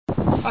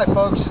Hi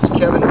folks, it's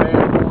Kevin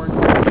Van Horn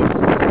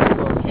from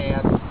Spokane.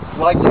 I'd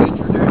like to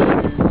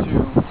introduce you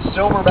to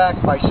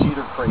Silverback by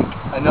Cedar Creek,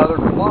 another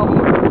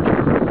quality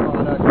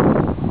product.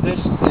 This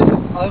is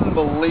an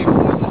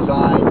unbelievably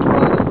designed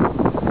product.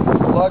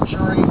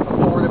 Luxury,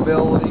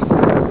 affordability,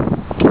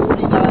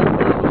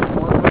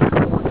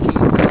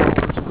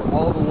 $49,114 for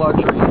all the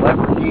luxury you'll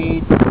ever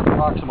need,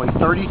 approximately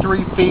 33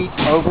 feet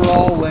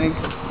overall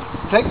length.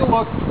 Take a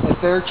look at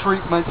their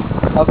treatment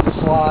of the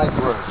slide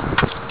roof.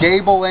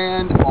 Gable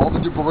end, all the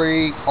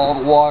debris, all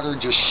the water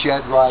just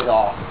shed right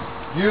off.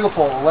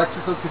 Beautiful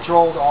electrically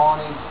controlled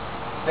awning,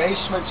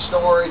 basement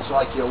storage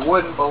like you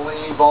wouldn't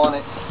believe on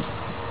it.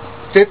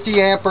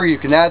 50 ampere, you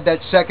can add that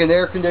second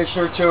air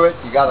conditioner to it.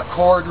 You got a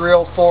cord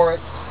reel for it.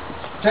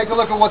 Take a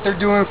look at what they're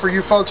doing for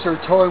you folks that are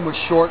towing with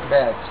short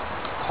beds.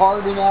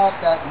 Carving out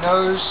that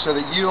nose so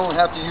that you don't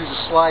have to use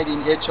a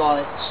sliding hitch on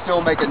it, still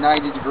make a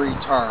 90-degree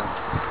turn.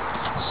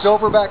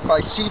 Silverback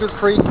by Cedar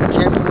Creek,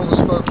 Camping World of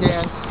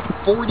Spokane,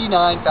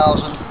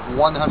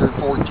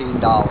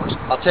 $49,114.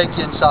 I'll take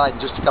you inside in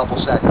just a couple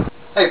seconds.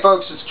 Hey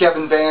folks, it's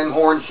Kevin Van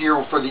Horn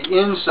here for the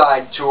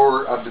inside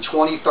tour of the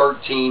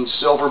 2013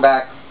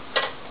 Silverback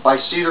by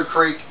Cedar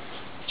Creek.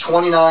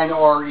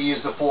 29RE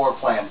is the floor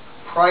plan.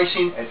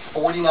 Pricing at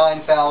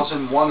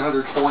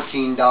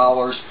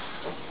 $49,114.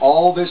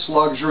 All this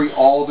luxury,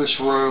 all this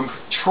room,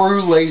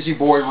 true lazy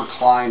boy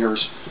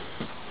recliners.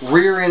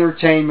 Rear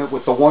entertainment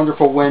with the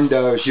wonderful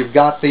windows. You've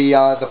got the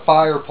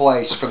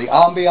fireplace for the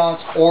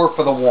ambiance or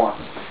for the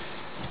warmth.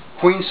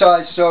 Queen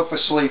size sofa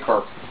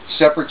sleeper.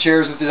 Separate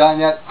chairs at the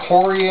dinette.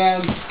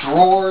 Corian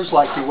drawers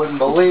like you wouldn't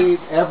believe.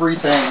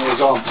 Everything is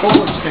on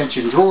full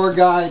extension drawer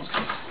guides.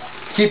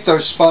 Keep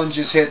those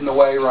sponges hidden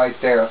away right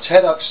there. Let's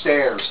head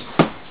upstairs.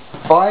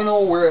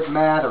 Vinyl where it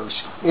matters.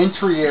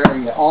 Entry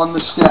area on the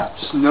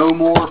steps. No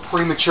more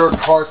premature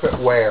carpet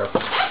wear.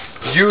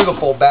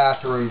 Beautiful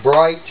bathroom.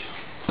 Bright.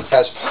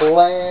 Has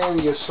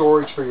plenty of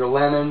storage for your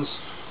linens.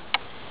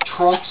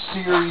 Trunk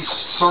series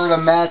Serta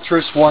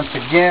mattress once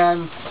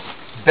again.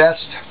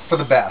 Best for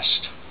the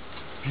best.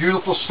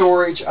 Beautiful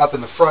storage up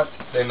in the front,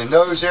 in the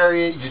nose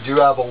area. You do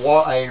have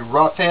a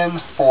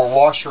rough-in for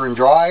washer and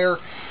dryer.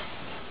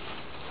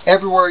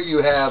 Everywhere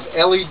you have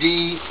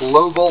LED,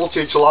 low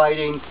voltage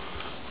lighting.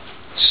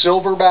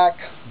 Silverback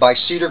by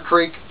Cedar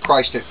Creek,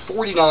 priced at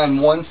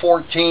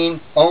 $49,114,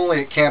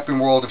 only at Camping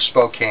World of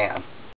Spokane.